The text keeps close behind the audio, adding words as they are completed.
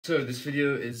So this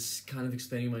video is kind of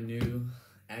explaining my new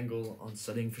angle on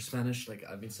studying for Spanish. Like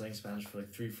I've been studying Spanish for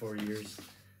like 3-4 years,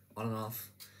 on and off.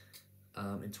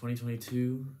 In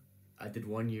 2022, I did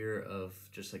 1 year of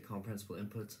just like comprehensible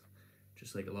input,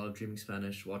 just like a lot of dreaming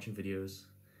Spanish, watching videos,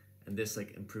 and this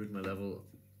like improved my level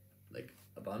like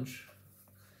a bunch.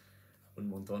 Un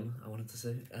montón, I wanted to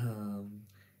say.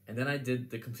 And then I did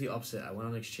the complete opposite. I went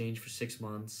on exchange for 6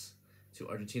 months to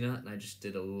Argentina, and I just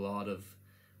did a lot of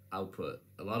output,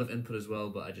 a lot of input as well,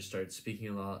 but I just started speaking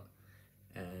a lot,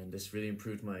 and this really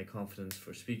improved my confidence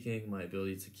for speaking, my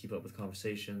ability to keep up with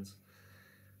conversations,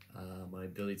 my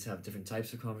ability to have different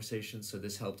types of conversations, so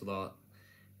this helped a lot.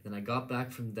 And I got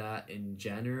back from that in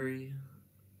January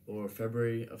or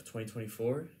February of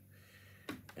 2024,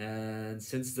 and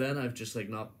since then I've just like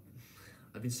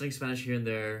I've been studying Spanish here and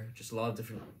there, just a lot of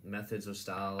different methods or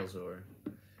styles, or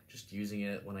just using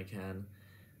it when I can,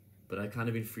 but I've kind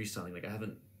of been freestyling. Like I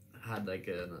haven't had like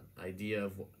an idea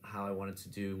of how I wanted to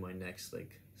do my next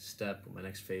like step, my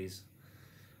next phase.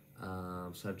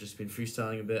 So I've just been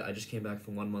freestyling a bit. I just came back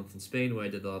from 1 month in Spain where I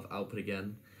did a lot of output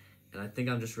again, and I think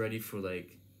I'm just ready for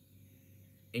like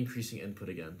increasing input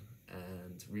again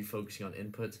and refocusing on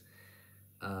input,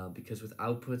 because with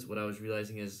output what I was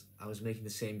realizing is I was making the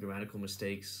same grammatical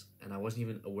mistakes and I wasn't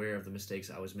even aware of the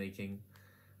mistakes I was making,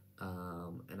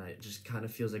 and it just kind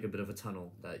of feels like a bit of a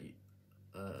tunnel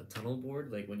tunnel board,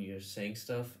 like when you're saying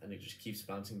stuff and it just keeps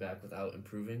bouncing back without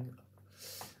improving.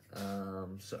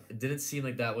 So it didn't seem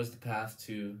like that was the path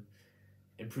to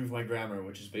improve my grammar,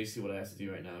 which is basically what I have to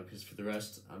do right now, because for the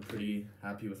rest I'm pretty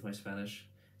happy with my Spanish.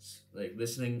 Like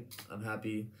listening, I'm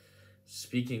happy.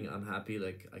 Speaking, I'm happy,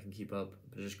 like I can keep up,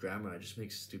 but just grammar, I just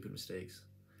make stupid mistakes.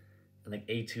 And like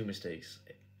A2 mistakes.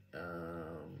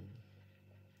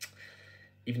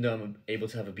 Even though I'm able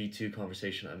to have a B2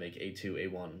 conversation, I make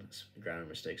A2, A1 grammar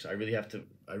mistakes. So I really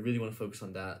want to focus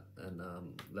on that and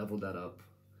level that up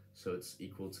so it's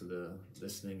equal to the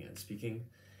listening and speaking.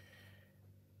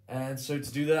 And so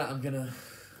to do that, I'm gonna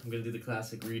do the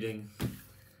classic reading.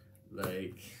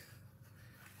 Like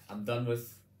I'm done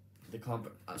with the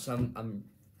so I'm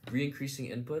re-increasing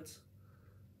input.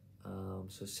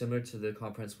 So similar to the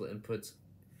comprehensible input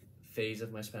phase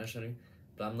of my Spanish learning,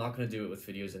 but I'm not gonna do it with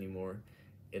videos anymore.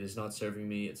 It is not serving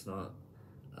me. It's not,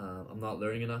 I'm not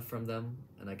learning enough from them,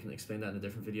 and I can explain that in a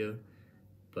different video,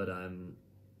 but I'm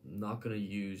not going to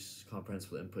use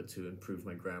comprehensible input to improve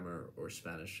my grammar or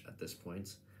Spanish at this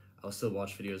point. I'll still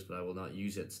watch videos, but I will not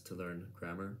use it to learn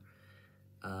grammar.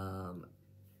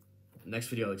 Next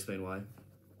video I'll explain why.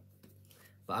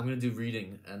 But I'm going to do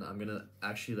reading, and I'm going to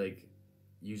actually like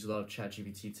use a lot of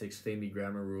ChatGPT to explain me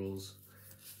grammar rules,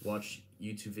 watch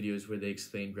YouTube videos where they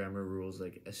explain grammar rules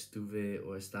like estuve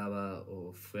or estaba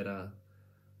or fuera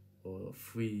or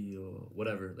fui or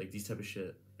whatever, like these type of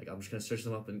shit. Like I'm just gonna search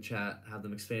them up in chat, have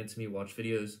them explain it to me, watch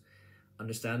videos,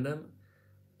 understand them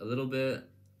a little bit,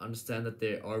 understand that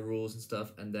there are rules and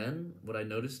stuff, and then what I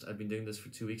noticed, I've been doing this for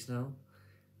 2 weeks now,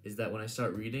 is that when I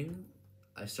start reading,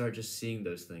 I start just seeing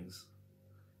those things,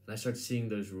 and I start seeing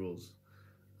those rules.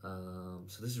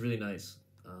 So this is really nice.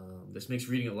 This makes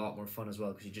reading a lot more fun as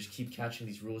well, because you just keep catching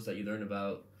these rules that you learn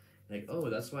about, like, oh,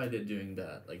 that's why they're doing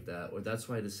that like that, or that's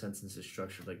why the sentence is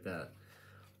structured like that.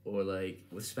 Or like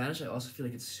with Spanish, I also feel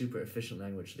like it's super efficient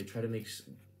language. They try to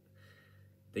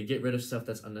they get rid of stuff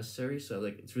that's unnecessary, so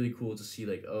like it's really cool to see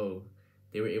like, oh,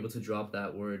 they were able to drop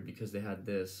that word because they had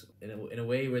this in a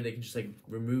way where they can just like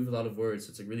remove a lot of words. So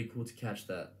it's like really cool to catch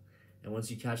that, and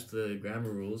once you catch the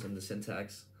grammar rules and the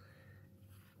syntax,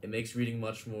 it makes reading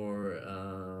much more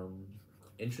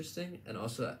interesting, and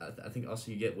also I think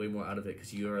also you get way more out of it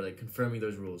because you are like confirming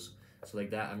those rules. So like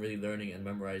that, I'm really learning and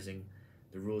memorizing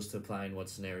the rules to apply in what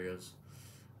scenarios.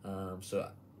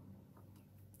 So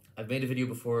I've made a video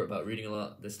before about reading a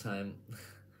lot. This time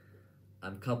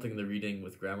I'm coupling the reading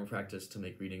with grammar practice to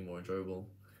make reading more enjoyable.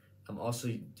 I'm also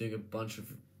doing a bunch of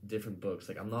different books.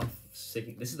 Like I'm not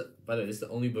sticking, by the way, this is the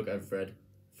only book I've read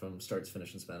from start to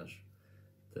finish in Spanish,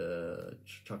 the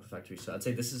Chocolate Factory. So I'd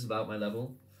say this is about my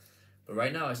level. But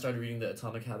right now I started reading the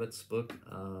Atomic Habits book,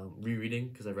 rereading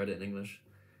because I read it in English.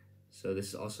 So this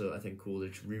is also, I think, cool.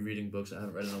 They're rereading books I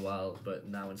haven't read in a while, but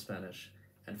now in Spanish.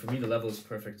 And for me, the level is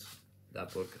perfect,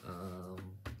 that book.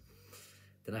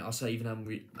 Then I also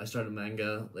I started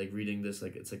manga, like reading this,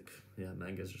 like it's like, yeah,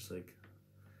 manga is just like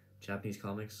Japanese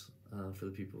comics, for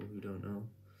the people who don't know.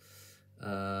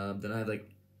 Then I have like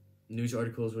news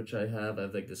articles, which I have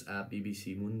like this app,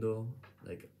 BBC Mundo,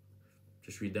 like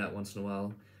just read that once in a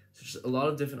while. So just a lot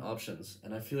of different options,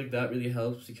 and I feel like that really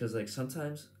helps because like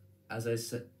sometimes, as I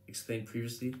explained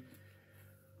previously,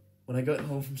 when I got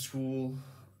home from school,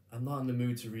 I'm not in the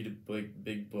mood to read a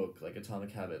big book like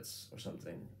Atomic Habits or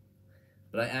something,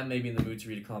 but I am maybe in the mood to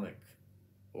read a comic,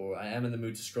 or I am in the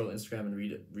mood to scroll Instagram and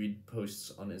read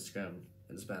posts on Instagram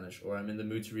in Spanish, or I'm in the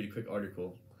mood to read a quick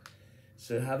article.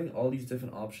 So having all these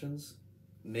different options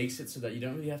makes it so that you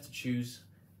don't really have to choose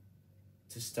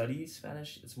to study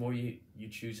Spanish. It's more you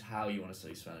choose how you want to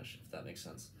study Spanish, if that makes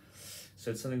sense.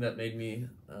 So it's something that made me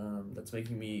that's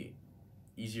making me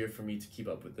easier for me to keep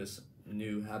up with this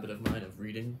new habit of mine of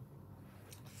reading.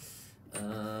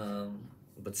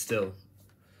 But still,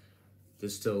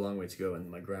 there's still a long way to go, and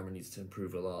my grammar needs to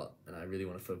improve a lot, and I really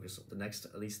want to focus the next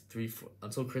at least 3-4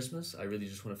 until Christmas. I really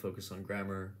just want to focus on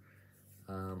grammar.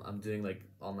 I'm doing like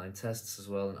online tests as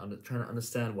well, and trying to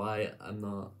understand why I'm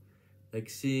not like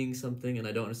seeing something and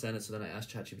I don't understand it. So then I asked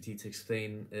ChatGPT to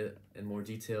explain it in more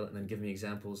detail and then give me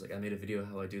examples. Like I made a video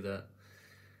how I do that,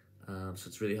 so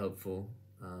it's really helpful.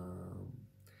 And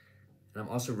I'm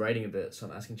also writing a bit, so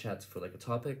I'm asking Chat for like a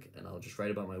topic, and I'll just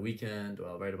write about my weekend, or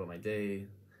I'll write about my day,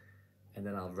 and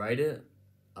then I'll write it,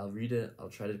 I'll read it, I'll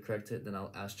try to correct it, then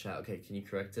I'll ask Chat, okay, can you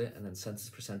correct it? And then sentence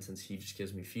per sentence, he just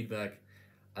gives me feedback.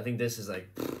 I think this is like,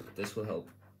 this will help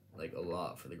like a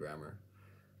lot for the grammar.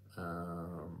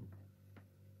 I'm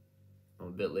a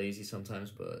bit lazy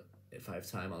sometimes, but if I have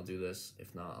time, I'll do this.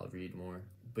 If not, I'll read more.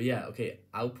 But yeah, okay,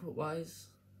 output-wise,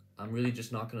 I'm really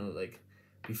just not gonna like,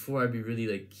 before I'd be really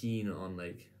like keen on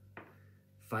like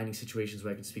finding situations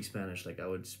where I can speak Spanish. Like I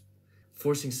would,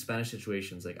 forcing Spanish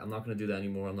situations, like I'm not gonna do that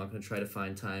anymore. I'm not gonna try to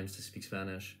find times to speak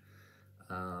Spanish.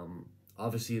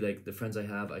 Obviously, like the friends I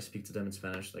have, I speak to them in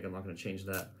Spanish. Like I'm not gonna change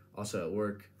that. Also at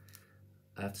work,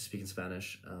 I have to speak in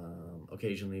Spanish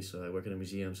occasionally. So I work at a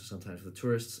museum, so sometimes with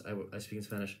tourists, I speak in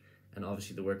Spanish. And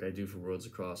obviously the work I do for Worlds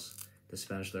Across, the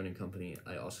Spanish learning company,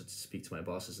 I also speak to my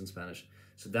bosses in Spanish.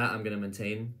 So that I'm gonna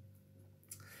maintain.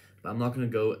 But I'm not gonna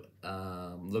go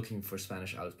looking for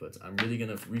Spanish output. I'm really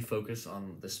gonna refocus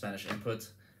on the Spanish input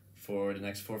for the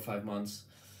next 4 or 5 months.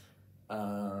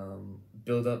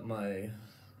 Build up my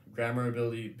grammar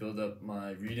ability, build up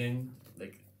my reading,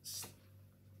 like,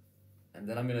 and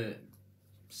then I'm gonna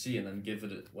see and then give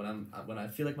it when I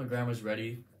feel like my grammar's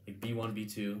ready, like B1,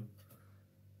 B2.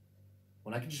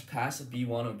 When I can just pass a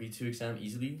B1 or B2 exam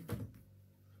easily,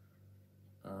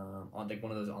 on like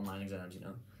one of those online exams, you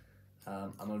know.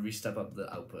 I'm gonna re-step up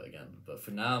the output again, but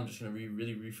for now I'm just gonna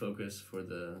really refocus for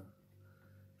the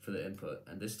input,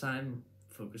 and this time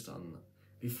focused on,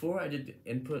 before I did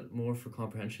input more for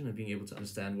comprehension and being able to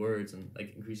understand words and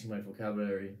like increasing my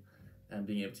vocabulary and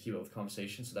being able to keep up with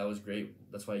conversation, so that was great.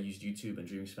 That's why I used YouTube and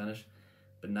Dreaming Spanish.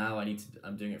 But now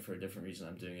I'm doing it for a different reason.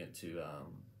 I'm doing it to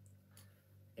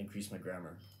increase my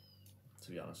grammar,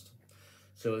 to be honest.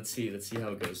 So let's see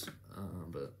how it goes.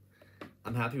 But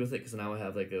I'm happy with it because now I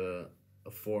have like a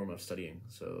form of studying.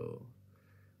 So,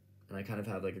 and I kind of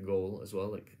have like a goal as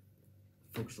well, like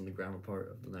focus on the grammar part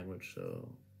of the language. So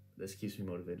this keeps me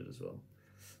motivated as well.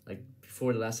 Like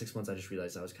before the last 6 months, I just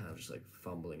realized I was kind of just like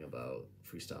fumbling about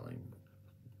freestyling,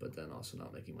 but then also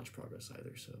not making much progress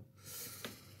either. So,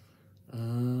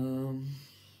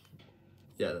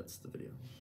 yeah, that's the video.